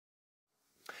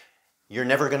You're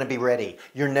never going to be ready.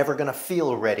 You're never going to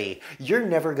feel ready. You're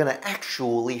never going to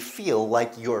actually feel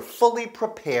like you're fully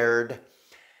prepared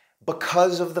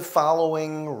because of the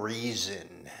following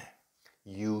reason.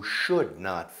 You should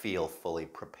not feel fully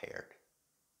prepared.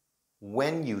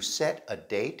 When you set a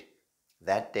date,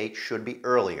 that date should be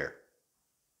earlier.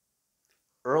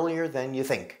 Earlier than you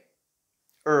think.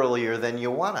 Earlier than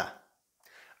you wanna.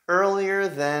 Earlier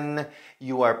than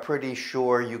you are pretty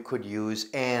sure you could use,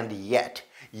 and yet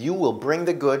you will bring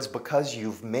the goods because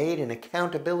you've made an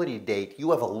accountability date.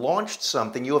 You have launched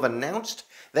something. You have announced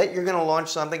that you're going to launch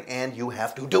something, and you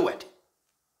have to do it.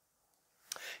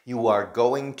 You are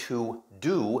going to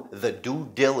do the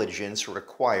due diligence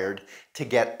required to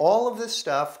get all of this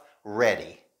stuff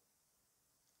ready.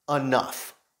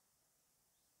 Enough.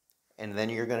 And then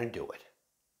you're going to do it.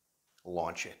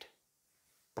 Launch it.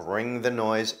 Bring the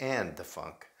noise and the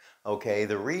funk. Okay,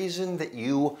 the reason that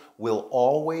you will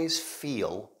always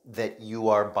feel that you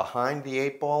are behind the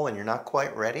 8 ball and you're not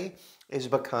quite ready is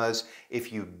because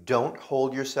if you don't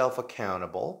hold yourself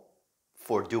accountable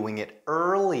for doing it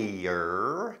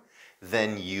earlier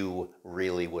than you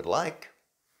really would like,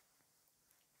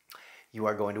 you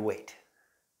are going to wait.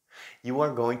 You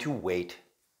are going to wait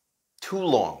too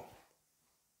long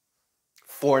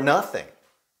for nothing.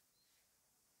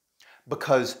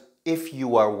 Because if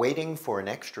you are waiting for an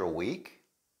extra week,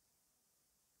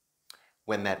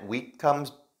 when that week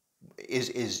comes,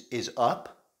 is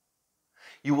up,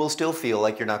 you will still feel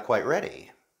like you're not quite ready.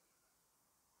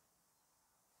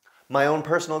 My own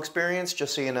personal experience,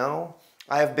 just so you know,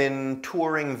 I have been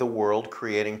touring the world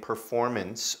creating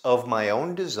performance of my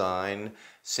own design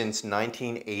since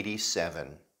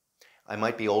 1987. I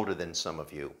might be older than some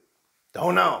of you.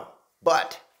 Don't know,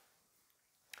 but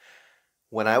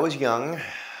when I was young,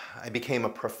 I became a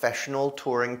professional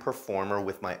touring performer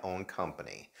with my own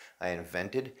company. I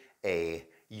invented a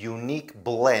unique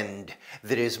blend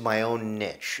that is my own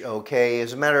niche, okay?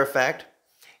 As a matter of fact,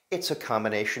 it's a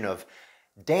combination of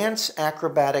dance,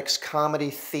 acrobatics, comedy,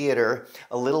 theater,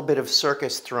 a little bit of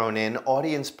circus thrown in,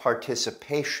 audience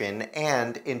participation,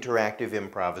 and interactive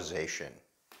improvisation.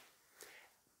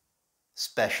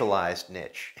 Specialized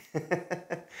niche.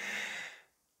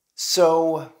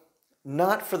 So,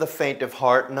 not for the faint of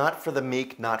heart, not for the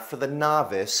meek, not for the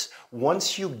novice.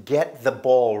 Once you get the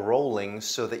ball rolling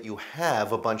so that you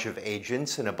have a bunch of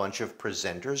agents and a bunch of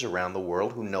presenters around the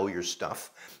world who know your stuff,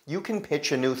 you can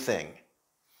pitch a new thing.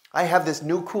 I have this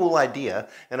new cool idea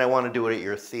and I want to do it at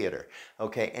your theater.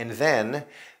 Okay, and then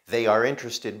they are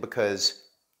interested because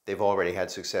they've already had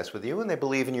success with you and they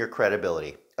believe in your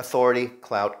credibility. Authority,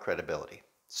 clout, credibility.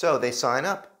 So they sign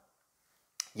up.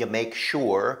 You make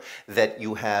sure that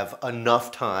you have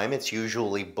enough time. It's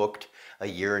usually booked a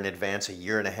year in advance, a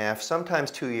year and a half,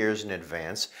 sometimes 2 years in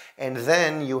advance. And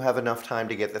then you have enough time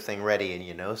to get the thing ready. And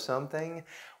you know something?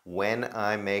 When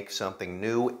I make something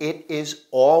new, it is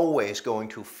always going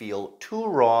to feel too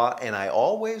raw, and I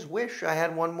always wish I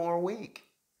had one more week.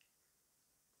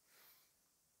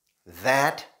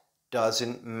 That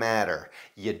doesn't matter.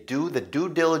 You do the due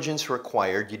diligence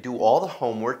required, you do all the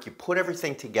homework, you put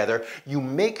everything together, you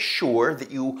make sure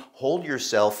that you hold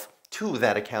yourself to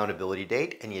that accountability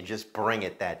date, and you just bring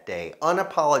it that day.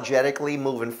 Unapologetically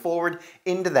moving forward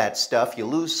into that stuff. You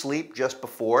lose sleep just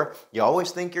before. You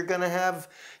always think you're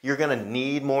gonna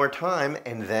need more time,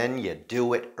 and then you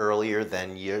do it earlier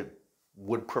than you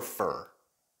would prefer.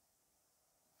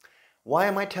 Why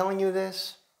am I telling you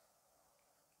this?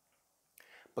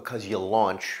 Because you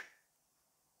launch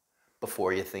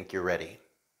before you think you're ready.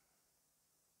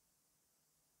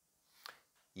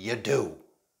 You do.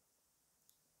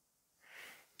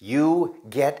 You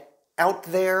get out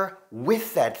there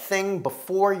with that thing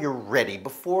before you're ready,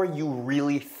 before you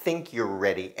really think you're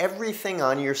ready. Everything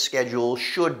on your schedule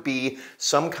should be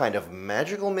some kind of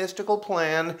magical, mystical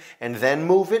plan, and then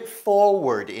move it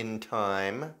forward in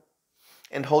time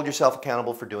and hold yourself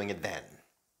accountable for doing it then.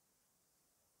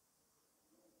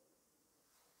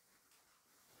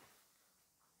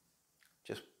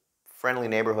 Just friendly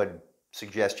neighborhood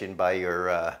suggestion by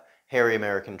your hairy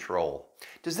American troll.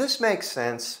 Does this make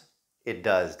sense? It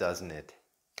does, doesn't it?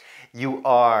 You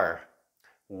are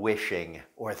wishing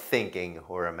or thinking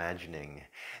or imagining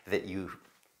that you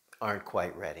aren't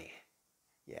quite ready.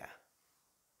 Yeah.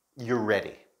 You're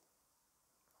ready.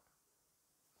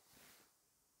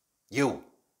 You.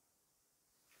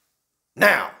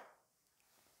 Now.